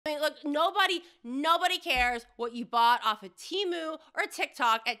Look, nobody cares what you bought off of Temu or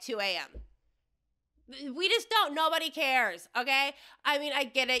TikTok at 2 a.m. We just don't. Nobody cares, okay? I mean, I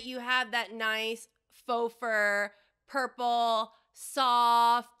get it. You have that nice faux fur, purple,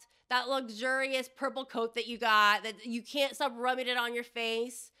 soft, that luxurious purple coat that you got that you can't stop rubbing it on your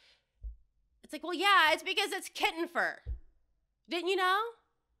face. It's like, well, yeah, it's because it's kitten fur. Didn't you know?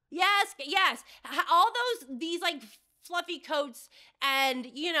 Yes. All these like fluffy coats and,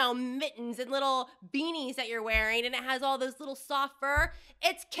 mittens and little beanies that you're wearing, and it has all this little soft fur.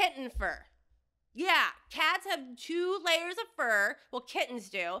 It's kitten fur. Yeah, cats have 2 layers of fur. Well, kittens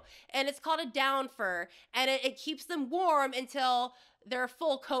do. And it's called a down fur. And it keeps them warm until their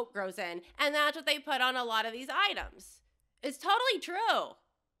full coat grows in. And that's what they put on a lot of these items. It's totally true.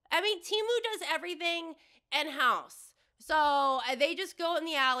 I mean, Temu does everything in-house. So they just go in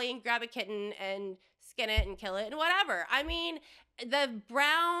the alley and grab a kitten and skin it and kill it and whatever. I mean, the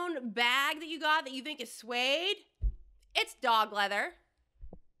brown bag that you got that you think is suede, it's dog leather.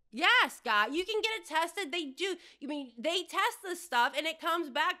 Yes, God, you can get it tested. They do. They test this stuff and it comes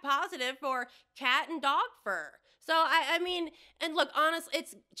back positive for cat and dog fur. So, I mean, and look, honestly,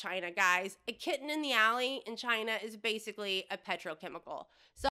 it's China, guys. A kitten in the alley in China is basically a petrochemical. So